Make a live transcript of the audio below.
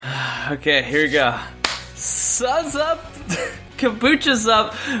Okay, here we go. Sun's up, kombucha's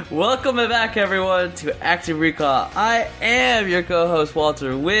up. Welcome back, everyone, to Active Recall. I am your co-host,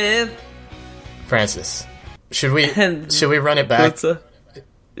 Walter, with Francis. Should we run it back?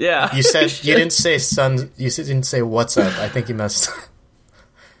 Yeah. You said you didn't say sun. You didn't say what's up. I think you must.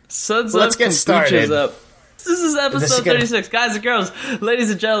 Sun's Let's up, get started. Up. This is episode 36. Guys and girls, ladies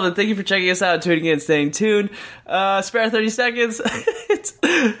and gentlemen, thank you for checking us out, tuning in, staying tuned. Spare 30 seconds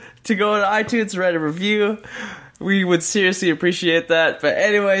to go on iTunes, write a review. We would seriously appreciate that. But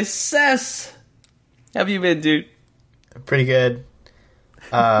anyway, Sess, how have you been, dude? Pretty good.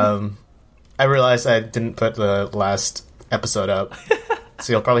 I realized I didn't put the last episode up,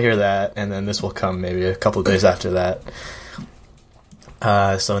 so you'll probably hear that, and then this will come maybe a couple of days after that.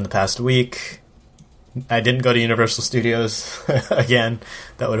 So in the past week, I didn't go to Universal Studios again.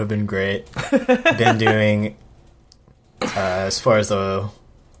 That would have been great. Been doing, as far as the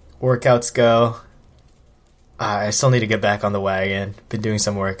workouts go, I still need to get back on the wagon. Been doing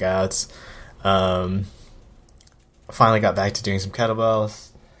some workouts. Finally got back to doing some kettlebells,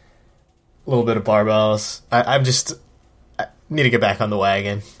 a little bit of barbells. I need to get back on the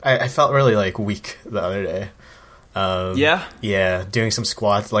wagon. I felt really weak the other day. Yeah, doing some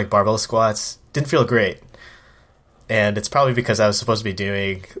squats, like barbell squats. Didn't feel great. And it's probably because I was supposed to be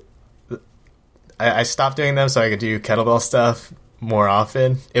doing... I stopped doing them so I could do kettlebell stuff more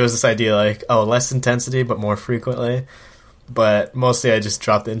often. It was this idea less intensity but more frequently. But mostly I just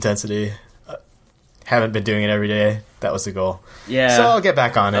dropped the intensity. Haven't been doing it every day. That was the goal. Yeah. So I'll get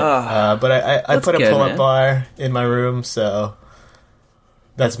back on it. But I put a pull-up bar in my room, so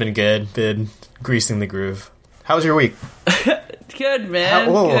that's been good. Been greasing the groove. How was your week? Good, man.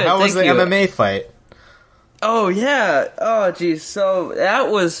 How was the MMA fight? Oh yeah. Oh geez. So that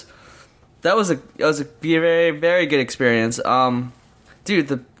was a very, very good experience. Dude,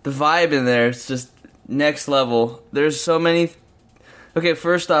 the vibe in there is just next level. There's so many. Okay,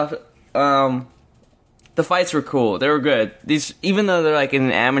 first off, the fights were cool. They were good. These, even though they're in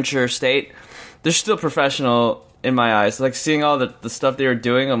an amateur state, they're still professional in my eyes. Seeing all the stuff they were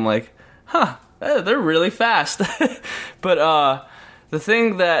doing, I'm like, huh. They're really fast. But the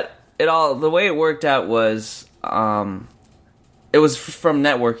thing that the way it worked out was it was from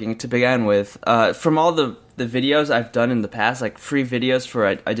networking to begin with. From all the videos I've done in the past, free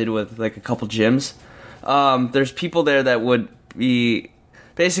videos I did with a couple gyms, there's people there that would be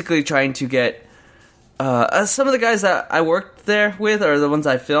basically trying to get some of the guys that I worked there with are the ones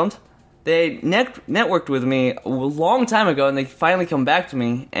I filmed. They networked with me a long time ago, and they finally come back to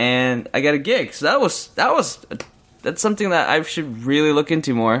me, and I got a gig. So that's something that I should really look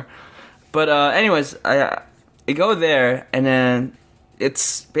into more. But anyways, I go there, and then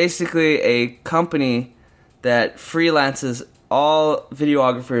it's basically a company that freelances all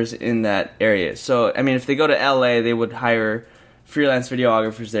videographers in that area. So I mean, if they go to LA, they would hire freelance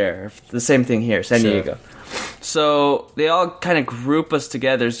videographers there. The same thing here, San Diego. So they all kind of group us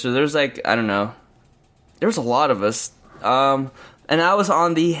together. So there's I don't know, there was a lot of us. And I was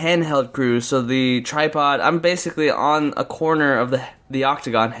on the handheld crew, so the tripod. I'm basically on a corner of the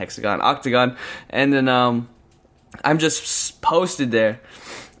octagon, and then I'm just posted there.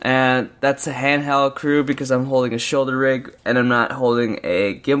 And that's a handheld crew because I'm holding a shoulder rig and I'm not holding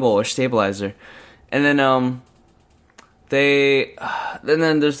a gimbal or stabilizer. And then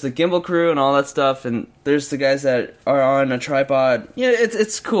then there's the gimbal crew and all that stuff, and there's the guys that are on a tripod. Yeah,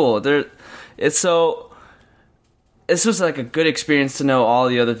 it's cool. This was a good experience to know all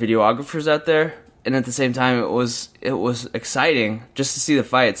the other videographers out there, and at the same time, it was exciting just to see the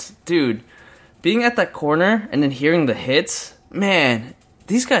fights, dude. Being at that corner and then hearing the hits, man,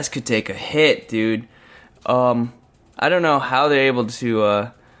 these guys could take a hit, dude. I don't know how they're able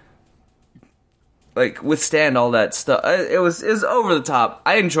to. Withstand all that stuff. It was over the top.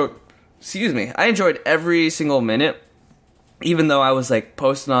 I enjoyed every single minute, even though I was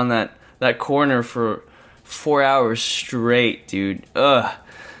posting on that corner for 4 hours straight, dude. Ugh.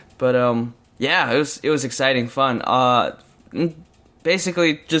 But yeah, it was exciting, fun.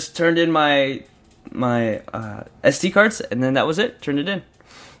 Basically just turned in my SD cards, and then that was it. Turned it in.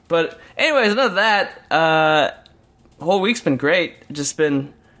 But anyways, enough of that. Whole week's been great. Just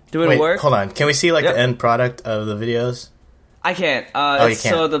been doing work. Hold on. Can we see the end product of the videos? I can't. You can't.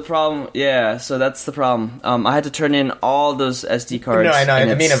 So the problem, so that's the problem. I had to turn in all those SD cards. No, I know.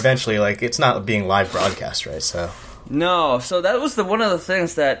 I mean, eventually, it's not being live broadcast, right? So no. So that was one of the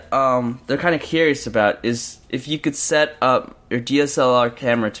things that they're kind of curious about is if you could set up your DSLR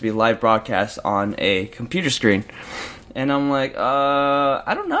camera to be live broadcast on a computer screen. And I'm like,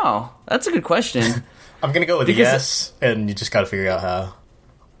 I don't know. That's a good question. I'm gonna go with yes, and you just gotta figure out how.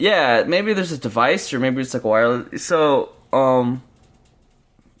 yeah, maybe there's a device or maybe it's like wireless. So,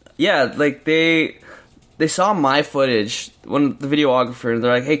 yeah, like they saw my footage, the videographer, and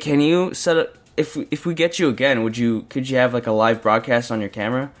they're like, "Hey, can you set up if we get you again, could you have like a live broadcast on your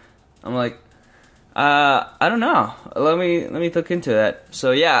camera?" I'm like, I don't know. Let me look into that.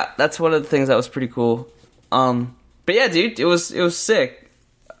 So yeah, that's one of the things that was pretty cool. But yeah, dude, it was sick.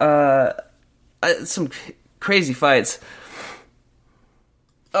 Some crazy fights.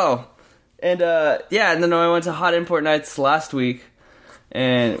 Oh, and yeah, and then I went to Hot Import Nights last week,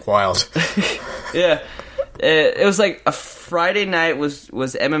 and wild. Yeah, it was like a Friday night was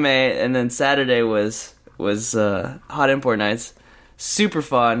MMA, and then Saturday was Hot Import Nights. Super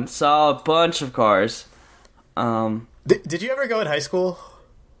fun. Saw a bunch of cars. Did you ever go in high school?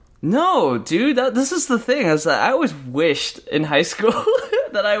 No, dude. This is the thing. I always wished in high school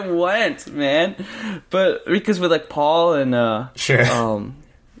that I went, man. But because with like Paul and sure.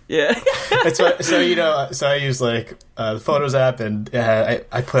 Yeah. So I use like the Photos app, and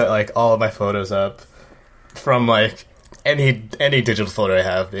I put like all of my photos up from like any digital photo I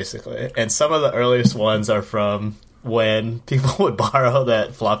have, basically. And some of the earliest ones are from when people would borrow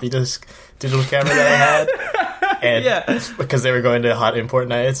that floppy disk digital camera that I had. And yeah. Because they were going to Hot Import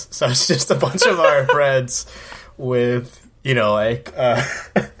Nights. So it's just a bunch of our friends with, like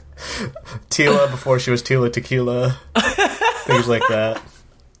Tila before she was Tila Tequila. Things like that.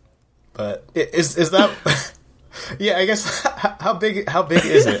 But is that... Yeah, I guess how big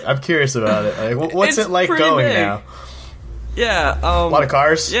is it? I'm curious about it. Like, what's it like going big. Now? Yeah, a lot of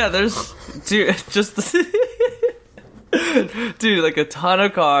cars. Yeah, there's dude, dude, like a ton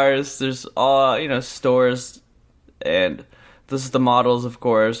of cars. There's all stores, and this is the models, of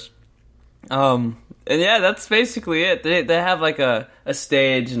course. And yeah, that's basically it. They have like a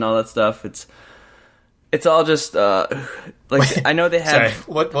stage and all that stuff. It's all just like I know they had. Sorry,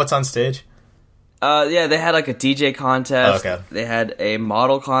 what's on stage? Yeah, they had like a DJ contest. Oh, okay. They had a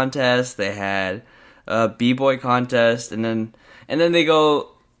model contest. They had a b-boy contest, and then they go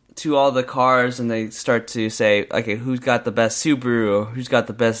to all the cars and they start to say, okay, who's got the best Subaru, or who's got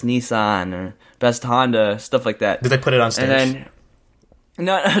the best Nissan, or best Honda, stuff like that. Did they put it on stage? And then,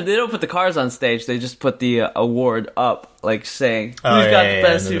 no, they don't put the cars on stage. They just put the award up, like saying, who's got the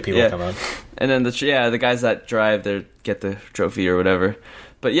best Subaru. And then the people come on. And then the guys that drive, they get the trophy or whatever.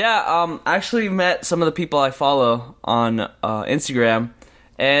 But yeah, I actually met some of the people I follow on Instagram,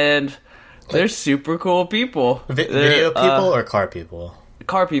 and they're super cool people. Video people or car people?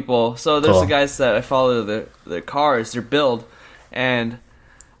 Car people. So there's the guys that I follow their cars, their build, and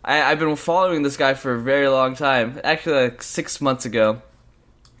I've been following this guy for a very long time. Actually, like 6 months ago,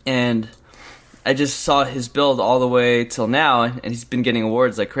 and I just saw his build all the way till now, and he's been getting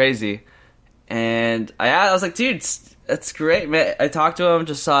awards like crazy. And I was like, dude, that's great, man. I talked to him,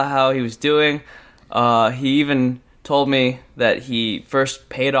 just saw how he was doing. He even told me that he first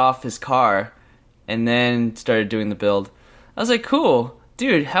paid off his car and then started doing the build. I was like, cool.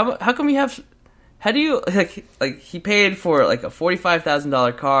 Dude, how come you have... How do you... Like he paid for like a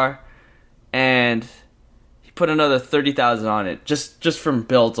 $45,000 car, and he put another $30,000 on it just from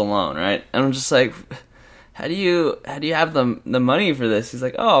builds alone, right? And I'm just like... How do you have the money for this? He's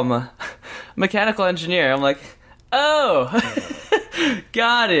like, oh, I'm a mechanical engineer. I'm like, oh,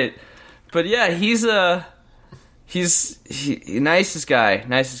 got it. But yeah, he's nicest guy.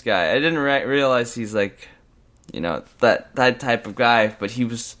 I didn't realize he's like, that type of guy, but he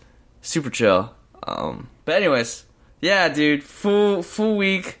was super chill. But anyways, yeah, dude, full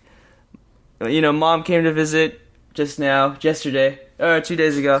week. Mom came to visit yesterday, or 2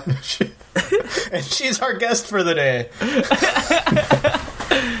 days ago. And she's our guest for the day.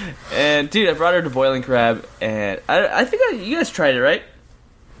 And dude, I brought her to Boiling Crab, and I think you guys tried it, right?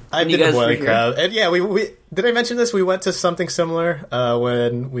 I've been to Boiling Crab, and yeah, we did I mention this? We went to something similar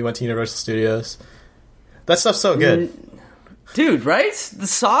when we went to Universal Studios. That stuff's so good, dude. Right? The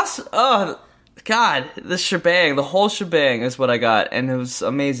sauce. Oh God, the whole shebang is what I got, and it was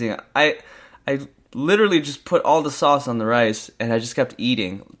amazing. I literally just put all the sauce on the rice, and I just kept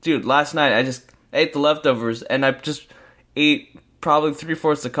eating. Dude, last night I just ate the leftovers, and I just ate probably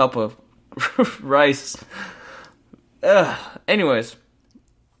 3/4 a cup of rice. Anyways,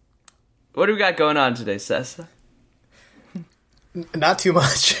 what do we got going on today, Seth? Not too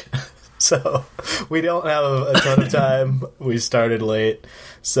much. So, we don't have a ton of time. We started late.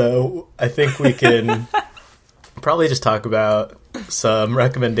 So, I think we can probably just talk about some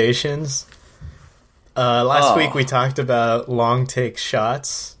recommendations. Last week we talked about long take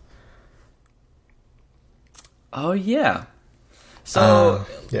shots. Oh, yeah. So,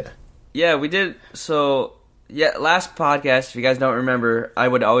 yeah, we did. So, last podcast, if you guys don't remember, I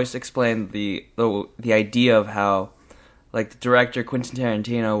would always explain the idea of how, like, the director Quentin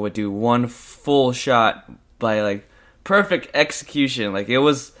Tarantino would do one full shot by, like, perfect execution. Like, it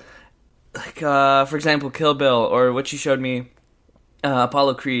was, like, for example, Kill Bill, or what you showed me,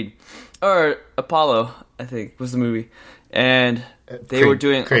 Apollo Creed, or Apollo, I think, was the movie. And they were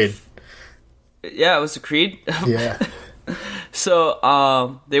doing... Creed. Yeah, it was a Creed? Yeah.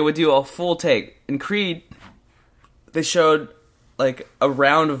 So, they would do a full take. In Creed, they showed, like, a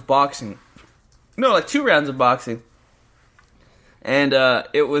round of boxing. No, like 2 rounds of boxing. And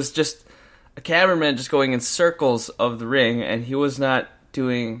it was just a cameraman just going in circles of the ring, and he wasn't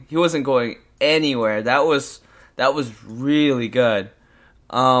going anywhere. That was really good.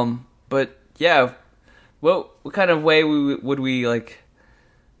 But yeah, what kind of way would we like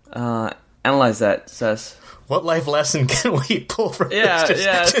analyze that, Sess? What life lesson can we pull from this?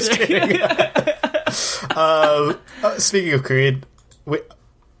 Just kidding. Speaking of Creed, we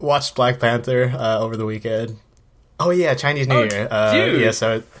watched Black Panther over the weekend. Oh yeah, Chinese New Year. Dude. Yeah,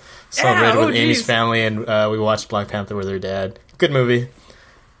 so I celebrated with Amy's family, and we watched Black Panther with her dad. Good movie.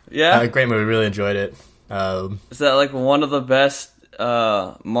 Yeah, great movie. Really enjoyed it. Is that like one of the best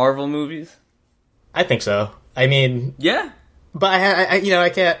Marvel movies? I think so. I mean, yeah, but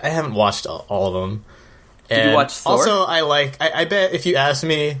I haven't watched all of them. Did you watch Thor? Also, I bet if you ask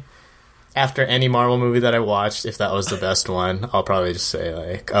me after any Marvel movie that I watched, if that was the best one, I'll probably just say,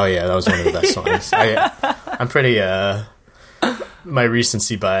 like, oh yeah, that was one of the best ones. I'm pretty, my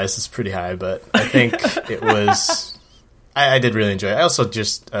recency bias is pretty high, but I think it was, I did really enjoy it. I also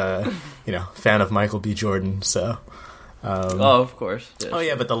just, fan of Michael B. Jordan, so. Of course. Yeah, oh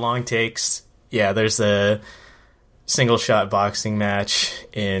yeah, but the long takes, yeah, there's a single shot boxing match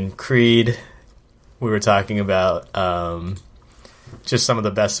in Creed. We were talking about, just some of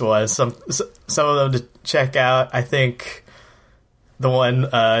the best ones. Some of them to check out. I think the one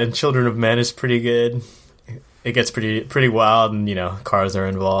in Children of Men is pretty good. It gets pretty wild, and cars are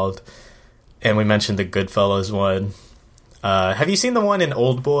involved. And we mentioned the Goodfellas one. Have you seen the one in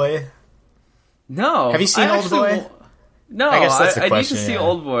Old Boy? No. Have you seen Old Boy? No. I guess that's the question. I need to see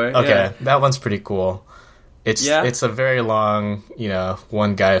Old Boy. Okay, yeah. That one's pretty cool. It's a very long,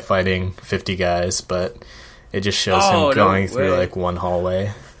 one guy fighting 50 guys, but it just shows him going through like one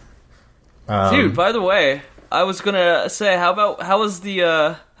hallway. Dude, by the way, I was gonna say, how was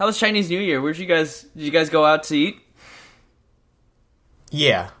Chinese New Year? Did you guys go out to eat?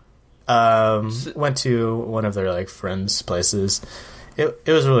 Yeah. Went to one of their like friends' places. It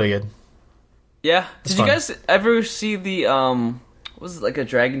was really good. Yeah. Did you guys ever see the was it like a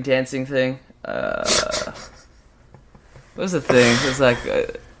dragon dancing thing? What was the thing? It was like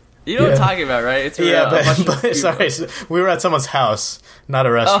you know what I'm talking about, right? It's but sorry, we were at someone's house, not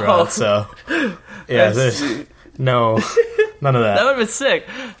a restaurant, so yeah, there's none of that. That would have been sick.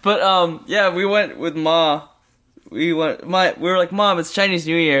 But yeah, we went with Ma. We were like, Mom, it's Chinese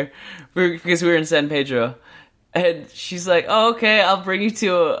New Year, because we were in San Pedro. And she's like, oh, okay, I'll bring you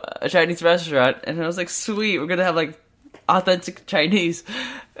to a Chinese restaurant. And I was like, sweet, we're going to have, like, authentic Chinese.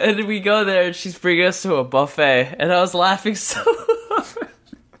 And we go there, and she's bringing us to a buffet. And I was laughing so hard.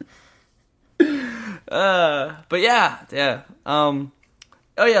 But yeah. Oh,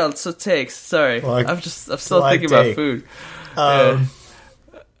 yeah, so takes. Sorry. I'm still thinking about food.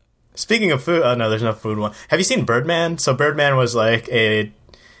 Speaking of food, oh, no, there's no food one. Have you seen Birdman? So Birdman was like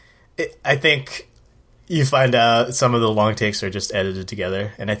I think you find out some of the long takes are just edited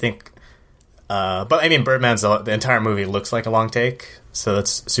together, and I think, but I mean, Birdman's the entire movie looks like a long take, so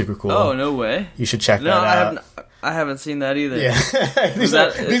that's super cool. Oh, no way! You should check that out. I haven't seen that either. Yeah, these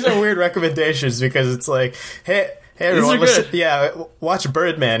are weird recommendations because it's like, hey everyone, watch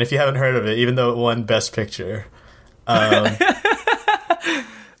Birdman if you haven't heard of it, even though it won Best Picture.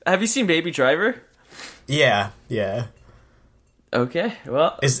 Have you seen Baby Driver? Yeah. Okay,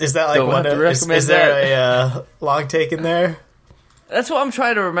 well, is that like one? Is there a long take in there? That's what I'm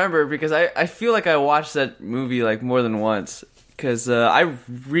trying to remember, because I feel like I watched that movie like more than once, because I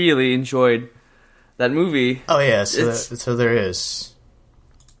really enjoyed that movie. Oh yeah, so there is.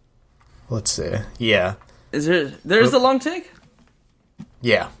 Let's see. Yeah. Is there's the long take?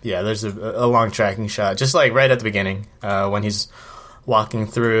 Yeah. There's a long tracking shot, just like right at the beginning when he's walking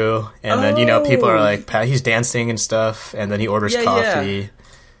through, and then people are like, he's dancing and stuff, and then he orders coffee.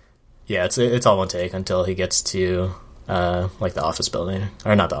 Yeah, it's all one take until he gets to like the office building,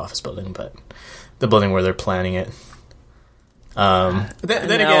 or not the office building, but the building where they're planning it. Then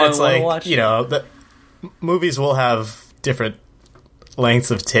again, it's like the movies will have different lengths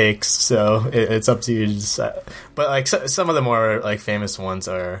of takes, so it's up to you to decide. But like some of the more like famous ones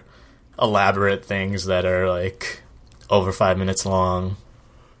are elaborate things that are like over 5 minutes long.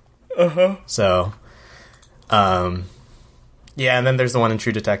 So, yeah, and then there's the one in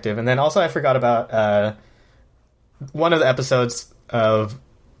True Detective, and then also I forgot about one of the episodes of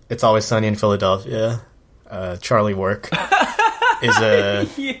It's Always Sunny in Philadelphia. Charlie Work is a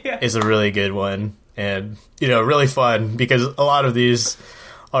really good one, and really fun because a lot of these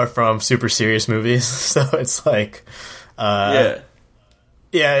are from super serious movies, so it's like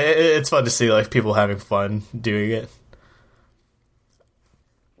it's fun to see like people having fun doing it.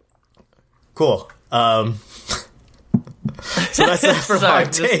 Cool. So that's it for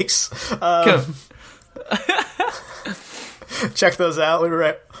Hot Takes. Check those out.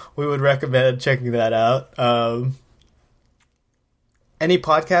 We would recommend checking that out. Any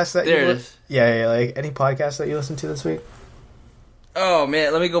podcasts that like any podcasts that you listened to this week? Oh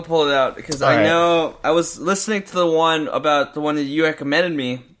man, let me go pull it out because know I was listening to the one that you recommended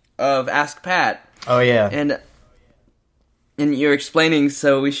me of Ask Pat. Oh yeah, and you're explaining,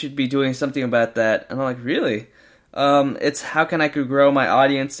 so we should be doing something about that. And I'm like, really? It's How Can I Could Grow My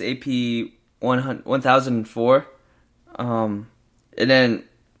Audience, AP 1004. And then,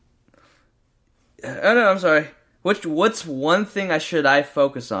 oh no, I'm sorry. What's one thing I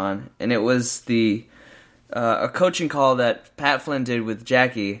focus on? And it was a coaching call that Pat Flynn did with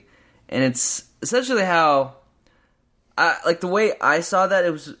Jackie, and it's essentially how, the way I saw that,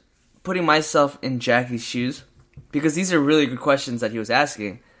 it was putting myself in Jackie's shoes, because these are really good questions that he was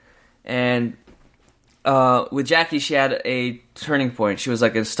asking, and with Jackie, she had a turning point. She was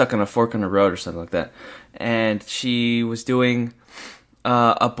like stuck on a fork in the road or something like that, and she was doing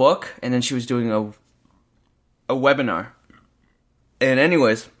a book, and then she was doing a webinar. And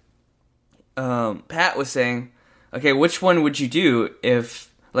anyways, Pat was saying, okay, which one would you do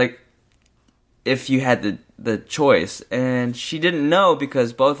if you had the choice? And she didn't know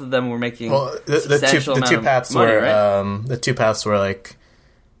because both of them were making the two paths money, were right? The two paths were like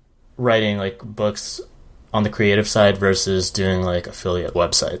writing like books on the creative side versus doing like affiliate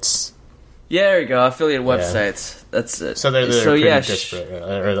websites. Yeah, there you go, affiliate websites. Yeah. That's it. So they're pretty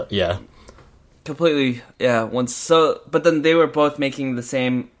disparate. Yeah. Completely, yeah. But then they were both making the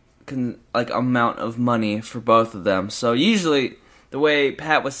same amount of money for both of them. So usually, the way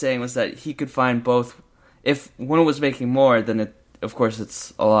Pat was saying was that he could find both. If one was making more, then of course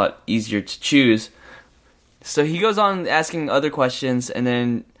it's a lot easier to choose. So he goes on asking other questions, and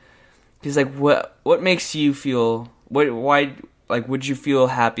then he's like, "What makes you feel? Why? Like, would you feel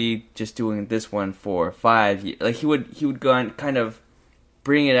happy just doing this one for 5 years?" Like he would go and kind of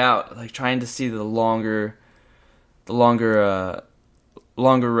bring it out, like trying to see the longer road,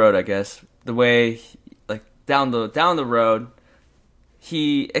 I guess. The way, down the road,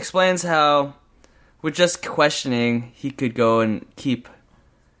 he explains how with just questioning, he could go and you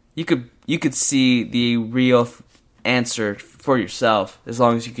could see the real answer for yourself as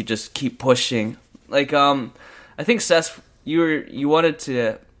long as you could just keep pushing. I think Seth, you wanted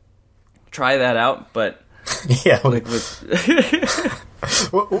to try that out, but yeah, we could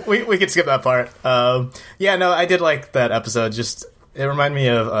skip that part. I did like that episode. Just it reminded me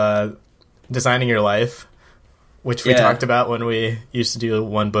of Designing Your Life, which we talked about when we used to do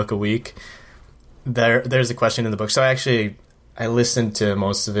one book a week. There's a question in the book. So I listened to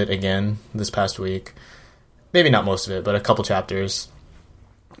most of it again this past week. Maybe not most of it, but a couple chapters.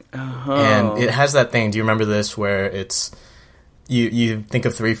 And it has that thing. Do you remember this where it's you think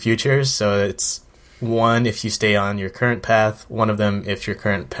of 3 futures? So it's one if you stay on your current path, one of them if your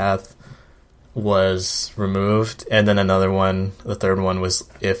current path was removed, and then another one, the third one, was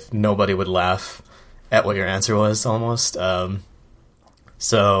if nobody would laugh at what your answer was, almost.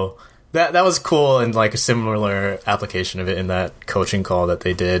 So that was cool, and like a similar application of it in that coaching call that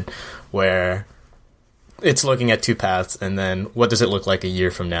they did, where it's looking at 2 paths, and then what does it look like a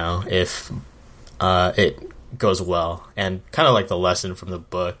year from now if it goes well, and kind of like the lesson from the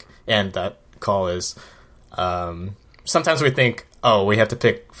book and that call is sometimes we think, we have to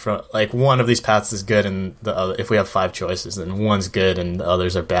pick from like one of these paths is good and the other, if we have 5 choices, then one's good and the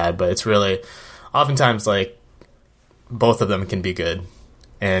others are bad, but it's really oftentimes like both of them can be good,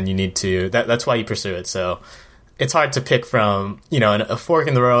 and you need to that's why you pursue it. So it's hard to pick from, in a fork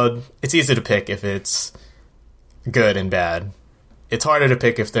in the road. It's easy to pick if it's good and bad. It's harder to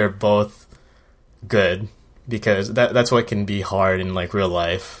pick if they're both good, because that's what can be hard in like real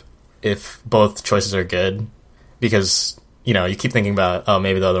life, if both choices are good, because you keep thinking about,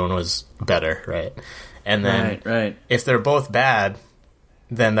 maybe the other one was better, right? And then right. If they're both bad,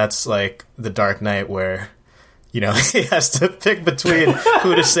 then that's like the Dark Knight, where he has to pick between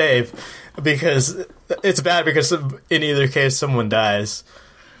who to save, because it's bad because in either case someone dies.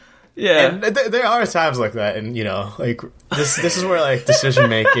 Yeah. And there are times like that, and like this is where like decision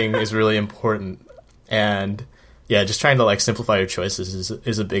making is really important, and yeah, just trying to like simplify your choices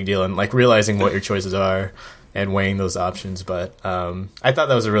is a big deal, and like realizing what your choices are and weighing those options. But I thought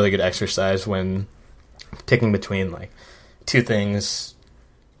that was a really good exercise when picking between like two things.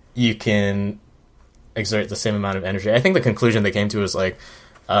 You can exert the same amount of energy. I think the conclusion they came to was like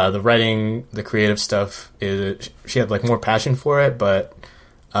the writing, the creative stuff is she had like more passion for it, but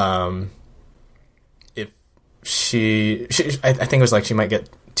if she I think it was like she might get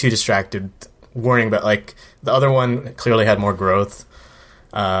too distracted worrying about like the other one clearly had more growth,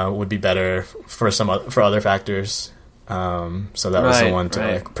 would be better for for other factors. So that was the one to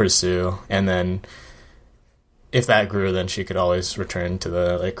like pursue, and then if that grew, then she could always return to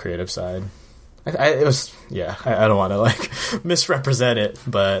the like creative side. I don't want to like misrepresent it,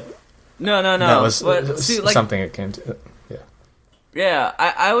 but no. That was like, something it came to. Yeah,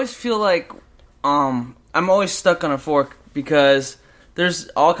 I always feel like I'm always stuck on a fork because there's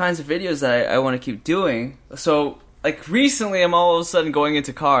all kinds of videos that I want to keep doing. So like recently, I'm all of a sudden going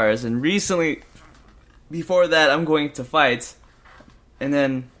into cars, and recently, before that, I'm going to fights, and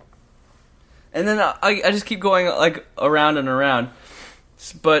then I just keep going like around and around.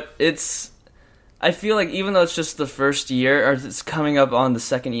 But I feel like even though it's just the first year, or it's coming up on the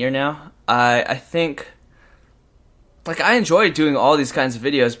second year now, I think like I enjoy doing all these kinds of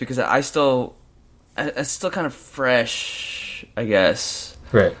videos because it's still kind of fresh, I guess.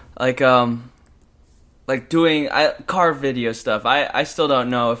 Right. Like doing car video stuff. I still don't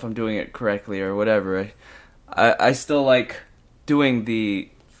know if I'm doing it correctly or whatever. I still like doing the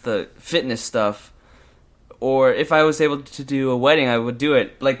fitness stuff, or if I was able to do a wedding, I would do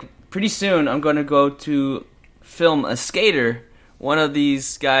it. Like pretty soon, I'm going to go to film a skater, one of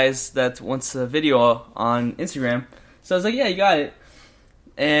these guys that wants a video on Instagram. So I was like, yeah, you got it.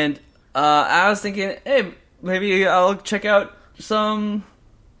 And I was thinking, hey, maybe I'll check out some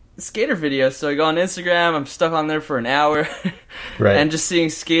skater videos. So I go on Instagram, I'm stuck on there for an hour, right, and just seeing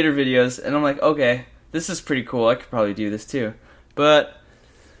skater videos, and I'm like, okay, this is pretty cool. I could probably do this too. But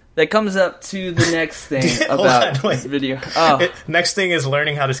that comes up to the next thing about this video. Next thing is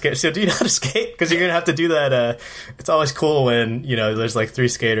learning how to skate. So do you know how to skate? Because you're going to have to do that. It's always cool when, there's like three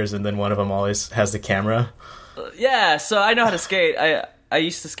skaters and then one of them always has the camera. Yeah, so I know how to skate. I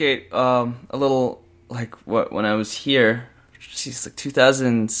used to skate a little, like, when I was here. She's like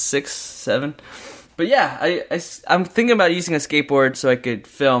 2006, 7. But yeah, I'm thinking about using a skateboard so I could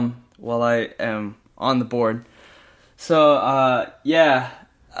film while I am on the board. So, yeah.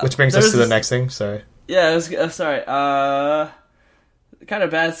 Which brings us to the next thing. Sorry. Yeah, it was, sorry. Kind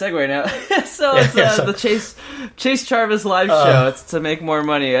of bad segue now. So it's the Chase Charvis live show. It's to make more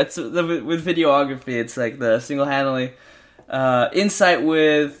money. It's with videography. It's like the single-handedly insight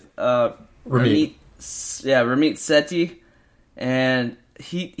with Ramit Sethi, and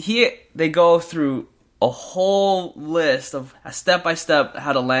they go through a whole list of step by step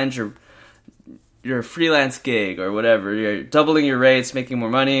how to land your freelance gig or whatever. You're doubling your rates, making more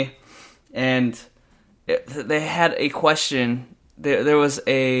money, and they had a question. There was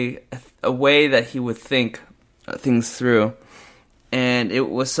a way that he would think things through, and it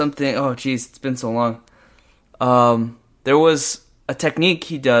was something. Oh, geez, it's been so long. There was a technique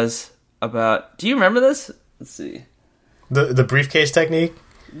he does about. Do you remember this? Let's see. The briefcase technique.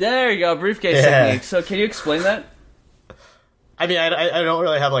 There you go, briefcase technique. So, can you explain that? I mean, I don't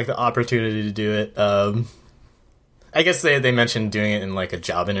really have like the opportunity to do it. I guess they mentioned doing it in like a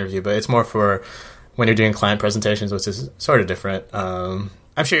job interview, but it's more for when you're doing client presentations, which is sort of different. I'm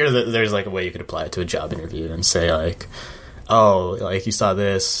sure that there's like a way you could apply it to a job interview and say like, oh, like you saw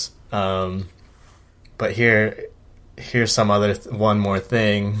this, but here's some other one more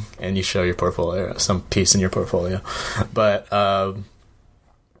thing, and you show your portfolio, some piece in your portfolio. But the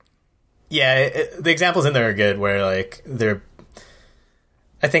examples in there are good where like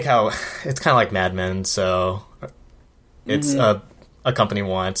I think how it's kind of like Mad Men. So it's a company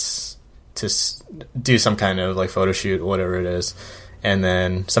wants to do some kind of like photo shoot, whatever it is, and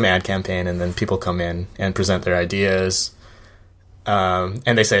then some ad campaign, and then people come in and present their ideas,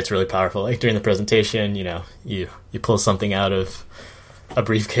 and they say it's really powerful. Like during the presentation, you pull something out of a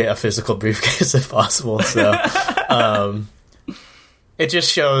briefcase, a physical briefcase, if possible. So it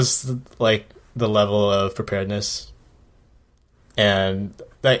just shows like the level of preparedness, and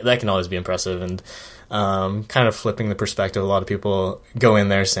that can always be impressive. And kind of flipping the perspective, a lot of people go in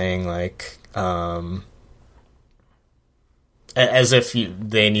there saying like, as if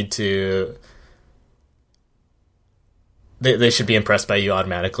they need to, they should be impressed by you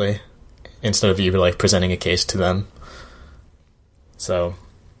automatically instead of you like presenting a case to them. So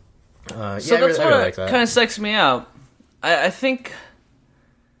So that's what kind of psychs me out. I think,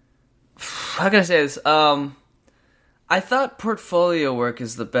 how can I say this? I thought portfolio work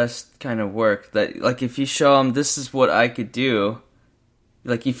is the best kind of work. That, like, if you show them, this is what I could do.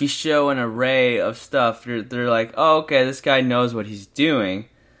 Like, if you show an array of stuff, they're like, oh, okay, this guy knows what he's doing.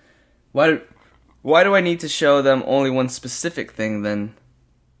 Why do I need to show them only one specific thing than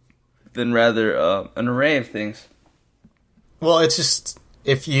rather an array of things? Well, it's just,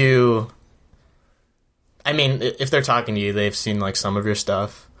 if they're talking to you, they've seen, like, some of your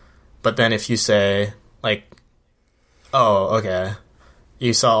stuff. But then if you say, like, oh, okay,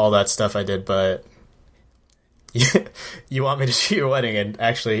 you saw all that stuff I did, but you want me to shoot your wedding, and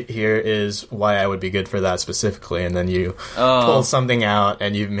actually here is why I would be good for that specifically, and then you pull something out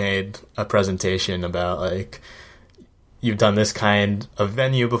and you've made a presentation about, like, you've done this kind of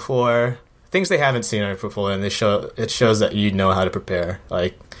venue before, things they haven't seen on your portfolio, and it shows that you know how to prepare.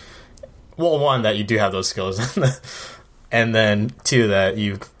 Like, well, one, that you do have those skills, and then two, that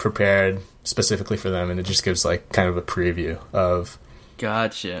you've prepared specifically for them, and it just gives, like, kind of a preview of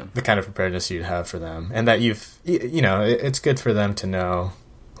gotcha the kind of preparedness you'd have for them, and that it's good for them to know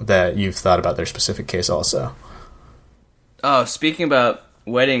that you've thought about their specific case also. Oh, speaking about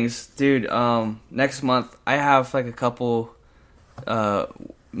weddings, dude, next month I have, like, a couple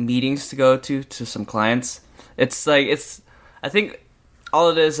meetings to go to some clients. I think all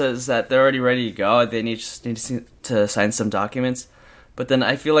it is that they're already ready to go. They need to sign some documents, but then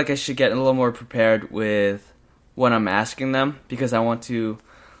I feel like I should get a little more prepared with what I'm asking them, because I want to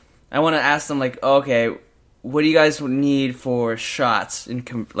ask them, like, okay, what do you guys need for shots?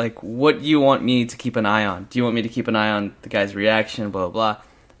 Like, what do you want me to keep an eye on? Do you want me to keep an eye on the guy's reaction, blah, blah,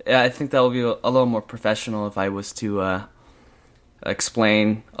 blah? I think that would be a little more professional if I was to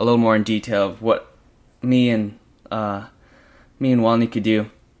explain a little more in detail of what me and Walney could do.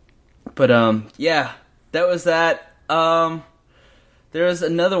 But, yeah, that was that. There was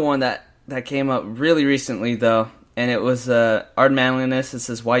another one that came up really recently, though, and it was Art Manliness. It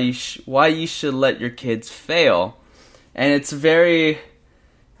says why you should let your kids fail, and it's a very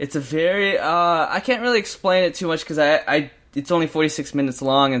I can't really explain it too much, because it's only 46 minutes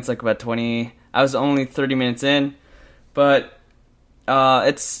long, and it's like about 20. I was only 30 minutes in, but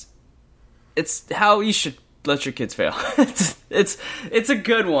it's how you should let your kids fail. it's a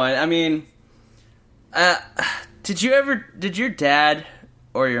good one. I mean, did your dad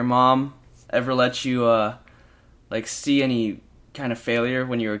or your mom ever let you see any kind of failure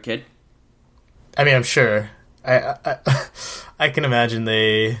when you were a kid? I mean, I'm sure. I can imagine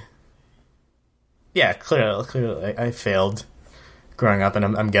clearly I failed growing up, and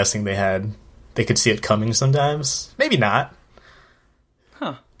I'm guessing they could see it coming sometimes. Maybe not.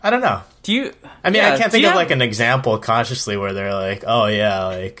 Huh. I don't know. I can't think of like an example consciously where they're like, oh yeah,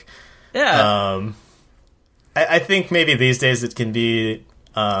 like, yeah. I think maybe these days it can be,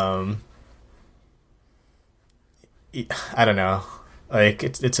 I don't know, like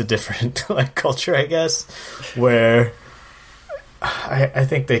it's a different like culture, I guess, where I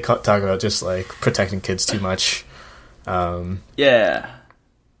think they talk about just like protecting kids too much. Yeah.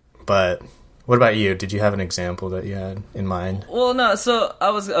 But what about you? Did you have an example that you had in mind? Well, no. So I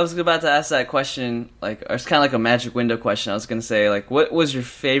was about to ask that question. Like, it's kind of like a magic window question. I was going to say, like, what was your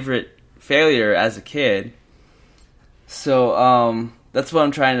favorite failure as a kid? So that's what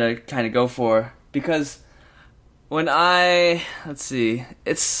I'm trying to kind of go for, because when let's see,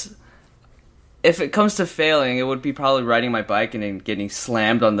 if it comes to failing, it would be probably riding my bike and then getting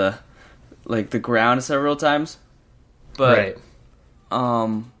slammed on the ground several times. But right.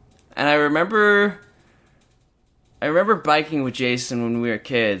 And I remember biking with Jason when we were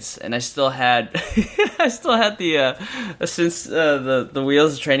kids, and I still had the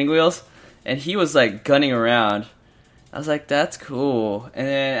wheels, the training wheels, and he was like gunning around. I was like, that's cool. And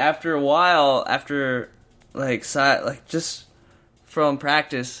then after a while, just from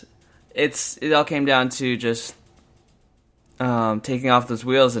practice, it all came down to just taking off those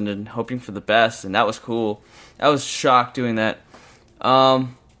wheels and then hoping for the best, and that was cool. I was shocked doing that.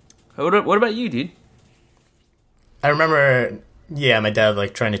 What about you, dude? I remember, my dad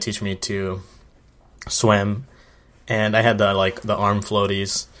like trying to teach me to swim, and I had the arm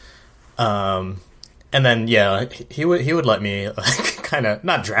floaties, and then he would let me like kind of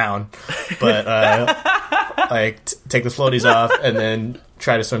not drown, but take the floaties off and then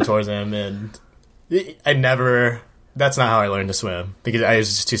try to swim towards him, and that's not how I learned to swim, because I was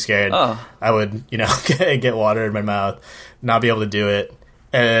just too scared. Oh. I would get water in my mouth, not be able to do it.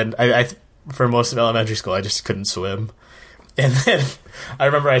 And I for most of elementary school, I just couldn't swim. And then I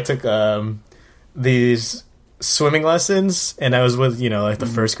remember I took these swimming lessons, and I was with, like the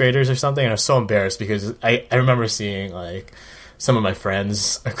first graders or something, and I was so embarrassed because I remember seeing like some of my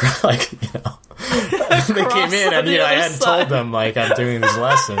friends like they came in and I hadn't told them like I'm doing these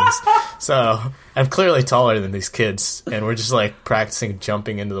lessons, so I'm clearly taller than these kids, and we're just like practicing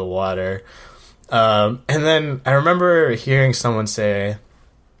jumping into the water. And then I remember hearing someone say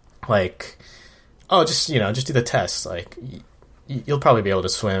like, oh, just do the test, like you'll probably be able to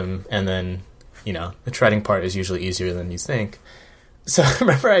swim, and then the treading part is usually easier than you think. So I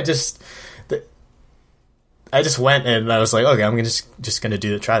remember I just went and I was like, okay, I'm just gonna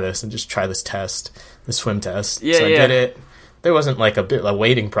try this and just try this test, the swim test. Yeah, so I did it. There wasn't like a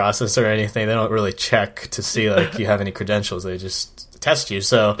waiting process or anything. They don't really check to see like you have any credentials. They just test you.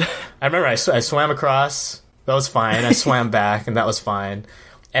 So I remember I swam across. That was fine. I swam back, and that was fine.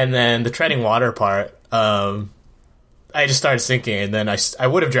 And then the treading water part, I just started sinking, and then I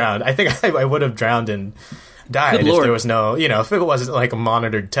would have drowned. I think I would have drowned and died if there was no, if it wasn't like a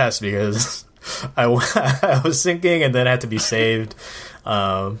monitored test, because I was sinking and then had to be saved.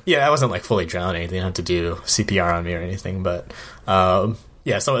 I wasn't like fully drowning. They didn't have to do CPR on me or anything, but someone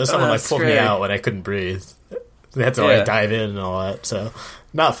like pulled me out when I couldn't breathe. They had to like dive in and all that, so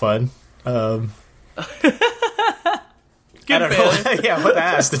not fun. I don't know. What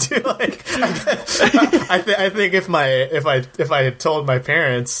that has to do. Like, I think if I had told my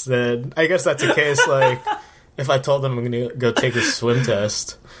parents, then I guess that's a case. Like, if I told them I'm going to go take a swim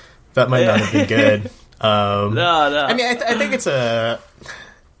test, that might not have been good. No. I mean, I think it's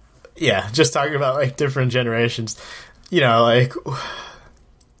just talking about like different generations. Like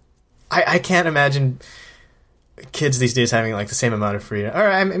I can't imagine kids these days having like the same amount of freedom.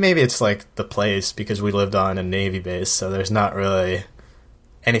 Or maybe it's like the place, because we lived on a Navy base, so there's not really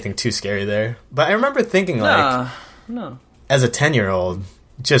anything too scary there. But I remember thinking as a 10-year-old,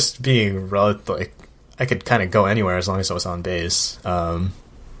 just being like I could kind of go anywhere as long as I was on base.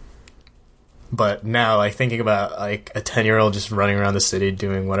 But now, like thinking about like a 10-year-old just running around the city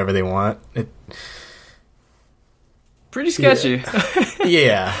doing whatever they want, pretty sketchy.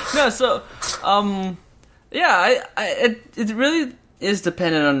 Yeah. No, so it really is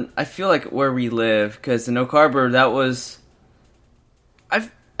dependent on, I feel like, where we live, because in Oak Harbor, that was,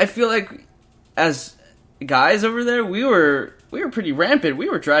 I feel like as guys over there, we were pretty rampant. We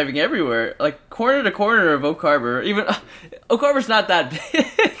were driving everywhere, like corner to corner of Oak Harbor. Even Oak Harbor's not that big,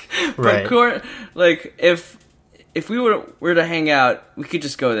 but right. Like if we were to hang out, we could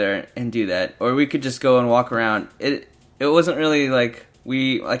just go there and do that, or we could just go and walk around. It wasn't really like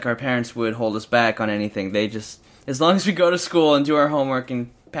our parents would hold us back on anything. They just, as long as we go to school and do our homework and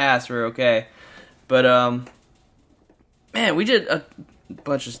pass, we're okay. But man, we did a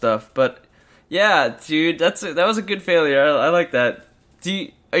bunch of stuff. But yeah, dude, that was a good failure. I like that.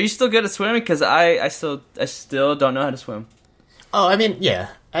 Are you still good at swimming? Because I still don't know how to swim. Oh, I mean, yeah.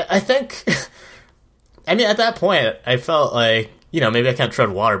 I think. I mean, at that point, I felt like, maybe I can't tread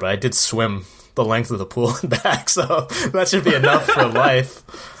water, but I did swim the length of the pool and back, so that should be enough for life.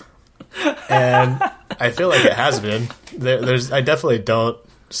 And I feel like it has been. I definitely don't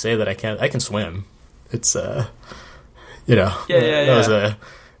say that I can't. I can swim. It's that was a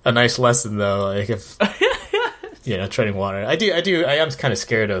nice lesson, though. Like, if treading water, I am kind of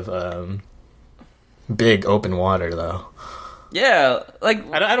scared of big open water, though. Yeah, like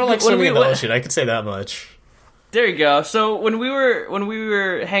I don't like swimming in the ocean. I could say that much. There you go. So when we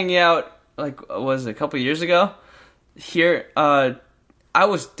were hanging out, like, was it a couple years ago here, I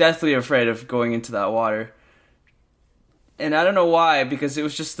was deathly afraid of going into that water, and I don't know why, because it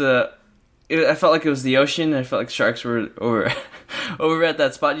was just I felt like it was the ocean, and I felt like sharks were over at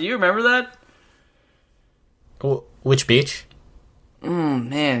that spot. Do you remember that? Which beach?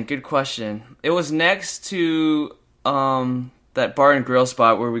 Man, good question. It was next to that bar and grill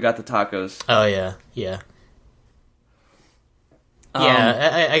spot where we got the tacos. Oh yeah.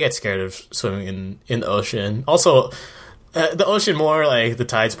 I get scared of swimming in the ocean. Also, the ocean more like the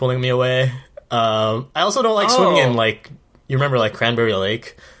tide's pulling me away. I also don't like swimming in, like, you remember like Cranberry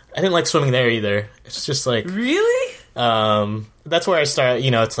Lake? I didn't like swimming there either. It's just like, really? That's where I start.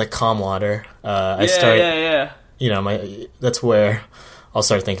 It's like calm water. Yeah. That's where I'll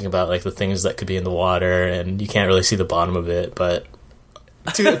start thinking about like the things that could be in the water, and you can't really see the bottom of it, but.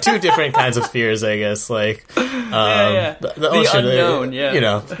 Two different kinds of fears, I guess. Like, the ocean, unknown, you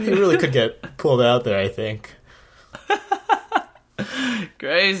really could get pulled out there, I think.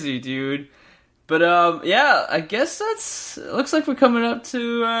 Crazy, dude. But I guess it looks like we're coming up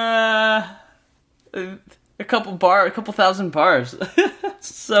to a couple thousand bars.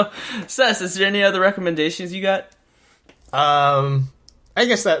 So, Sess, is there any other recommendations you got? I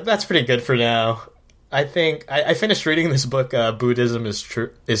guess that's pretty good for now. I think I finished reading this book, Buddhism is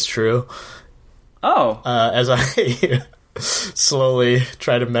True. Oh. As I slowly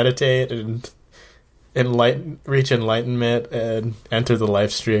try to meditate and reach enlightenment and enter the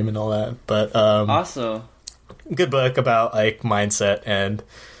life stream and all that. But awesome. Good book about like mindset and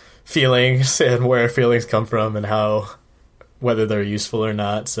feelings and where feelings come from and how whether they're useful or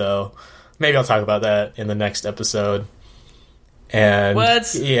not. So maybe I'll talk about that in the next episode. And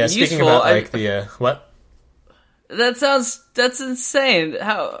speaking useful, about like the what? That's insane.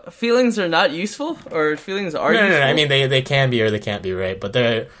 How feelings are not useful, or feelings are useful? No. I mean, they can be or they can't be, right? But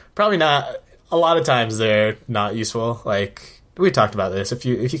they're probably not. A lot of times they're not useful. Like we talked about this. If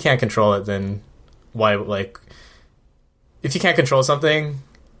you can't control it, then why? Like, if you can't control something,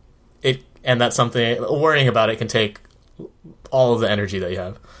 that's something, worrying about it can take all of the energy that you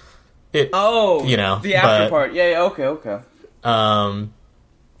have. The after part. Yeah. Okay.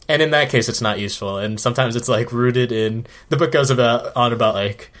 And in that case, it's not useful. And sometimes it's like rooted in the book goes on about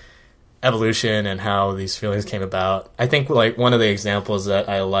like evolution and how these feelings came about. I think like one of the examples that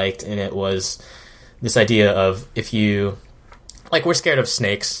I liked in it was this idea of if you like we're scared of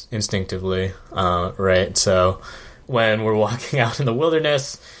snakes instinctively, right? So when we're walking out in the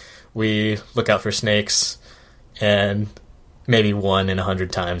wilderness, we look out for snakes, and maybe 1 in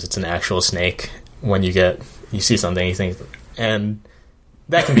 100 times it's an actual snake. When you see something, you think, and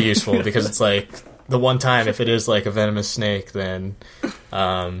that can be useful because it's like the one time if it is like a venomous snake, then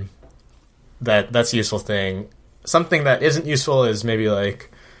that's a useful thing. Something that isn't useful is maybe like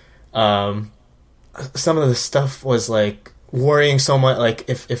some of the stuff was like worrying so much, like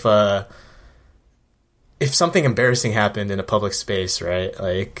if something embarrassing happened in a public space, right?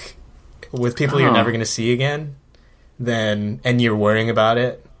 Like with people you're never going to see again, and you're worrying about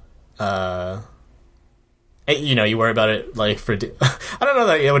it. You worry about it like for. I don't know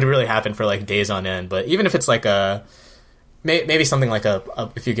that it would really happen for like days on end, but even if it's like maybe something like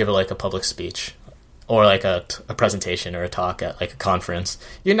if you give it like a public speech or like a presentation or a talk at like a conference,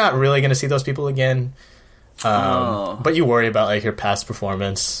 you're not really going to see those people again. But you worry about like your past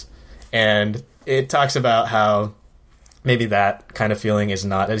performance, and it talks about how maybe that kind of feeling is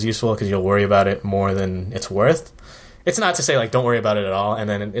not as useful because you'll worry about it more than it's worth. It's not to say like don't worry about it at all. And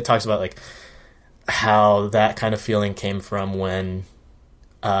then it talks about like how that kind of feeling came from when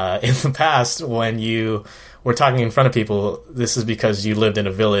in the past when you were talking in front of people. This is because you lived in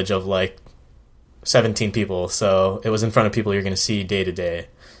a village of like 17 people, so it was in front of people you're going to see day to day.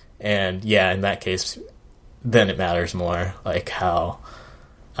 And yeah, in that case, then it matters more like how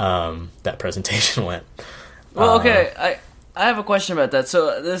that presentation went. Well, okay, I have a question about that.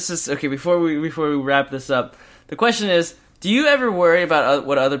 So this is okay. Before we wrap this up, the question is: do you ever worry about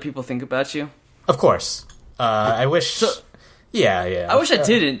what other people think about you? Of course. I wish. So, yeah. I wish I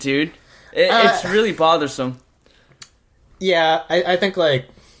didn't, dude. It's really bothersome. Yeah, I think like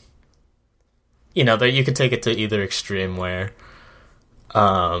that you could take it to either extreme where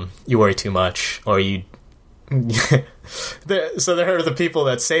you worry too much, or you. So there are the people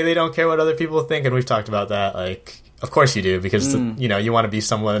that say they don't care what other people think, and we've talked about that. Like, of course you do, because you want to be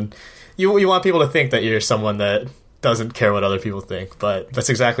someone. You want people to think that you're someone that doesn't care what other people think, but that's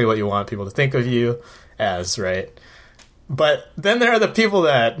exactly what you want people to think of you as, right? But then there are the people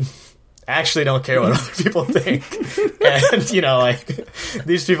that actually don't care what other people think, and like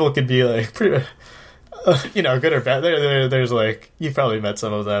these people could be like pretty, good or bad. There's like you've probably met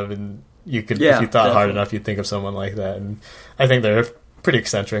some of them, and you could, if you thought definitely hard enough, you'd think of someone like that. And I think they're pretty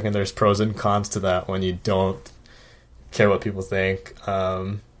eccentric, and there's pros and cons to that when you don't care what people think.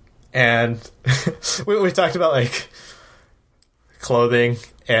 And we talked about like clothing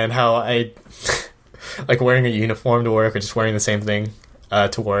and how I like wearing a uniform to work or just wearing the same thing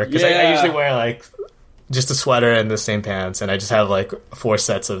to work. Because I usually wear like just a sweater and the same pants, and I just have like 4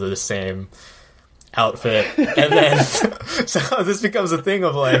 sets of the same outfit. And then so this becomes a thing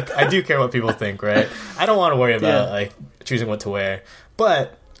of like I do care what people think, right? I don't want to worry about like choosing what to wear,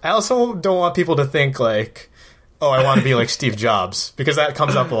 but I also don't want people to think like, oh, I want to be like Steve Jobs, because that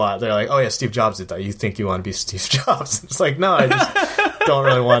comes up a lot. They're like, oh yeah, Steve Jobs did that. You think you want to be Steve Jobs? It's like, no, I just don't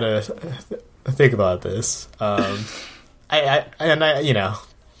really want to think about this. I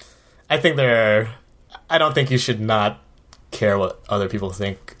think I don't think you should not care what other people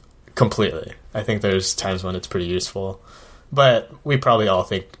think completely. I think there's times when it's pretty useful, but we probably all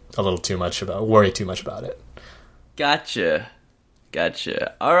think a little too much worry too much about it. Gotcha.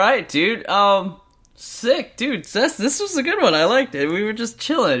 All right, dude. Sick, dude. Sess, this was a good one. I liked it. We were just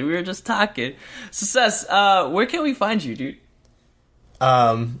chilling. We were just talking. So, Sess, where can we find you, dude?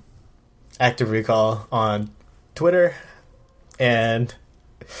 Active Recall on Twitter, and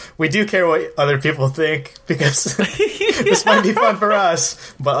we do care what other people think, because this might be fun for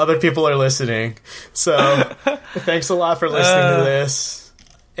us, but other people are listening. So thanks a lot for listening to this.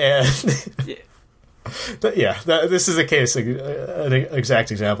 And this is a case, an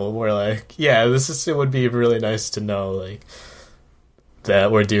exact example where, like, it would be really nice to know, like,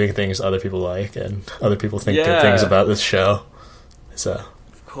 that we're doing things other people like and other people think good things about this show. So,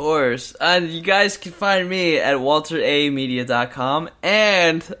 of course. And you guys can find me at walteramedia.com,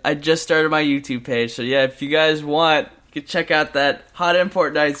 and I just started my YouTube page. So yeah, if you guys want, you can check out that Hot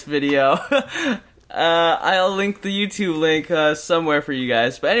Import Nights video. I'll link the YouTube link somewhere for you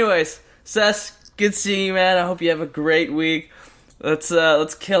guys. But anyways, Seth, good seeing you, man. I hope you have a great week. Let's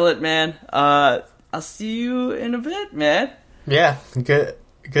kill it, man. I'll see you in a bit, man. Yeah,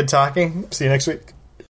 good talking. See you next week.